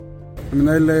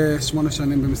מנהל 8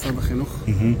 שנים במשרד החינוך,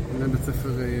 מנהל בית ספר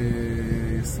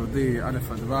יסודי, א'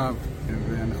 עד ו',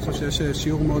 ואני חושב שיש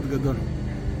שיעור מאוד גדול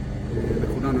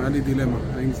לכולנו. היה לי דילמה,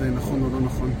 האם זה נכון או לא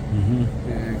נכון,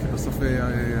 כי בסוף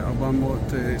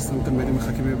 420 תלמידים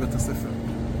מחכים בבית הספר.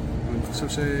 אני חושב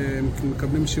שהם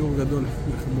מקבלים שיעור גדול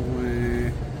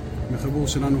בחיבור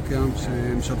שלנו כעם,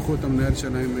 שהם שלחו את המנהל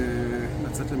שלהם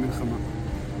לצאת למלחמה.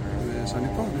 ושאני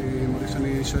פה, אני מרגיש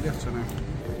שאני שליח שלהם.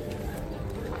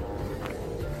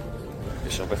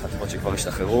 יש הרבה חטיבות שכבר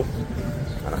השתחררו,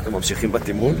 אנחנו ממשיכים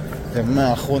בתמרון. אתם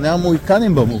האחרוני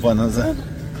המוהיקנים במובן הזה.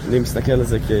 אני מסתכל על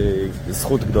זה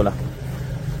כזכות גדולה.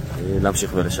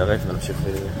 להמשיך ולשרת ולהמשיך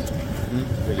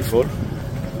ולפעול.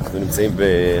 אנחנו נמצאים לא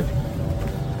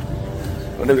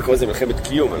יודע לקרוא לזה מלחמת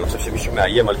קיום, אני לא חושב שמישהו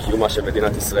מאיים על קיומה של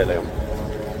מדינת ישראל היום.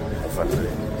 אבל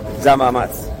זה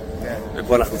המאמץ,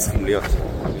 ופה אנחנו צריכים להיות.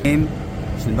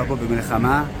 שנדבר פה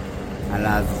במלחמה על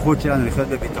הזכות שלנו לחיות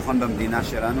בביטחון במדינה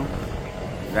שלנו,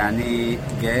 ואני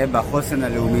גאה בחוסן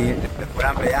הלאומי,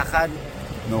 לכולם ביחד,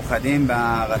 מאוחדים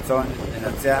ברצון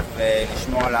לנצח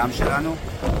ולשמור על העם שלנו,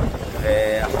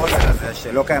 והחוסן הזה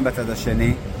שלא קיים בצד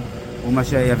השני הוא מה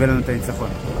שיביא לנו את הניצחון.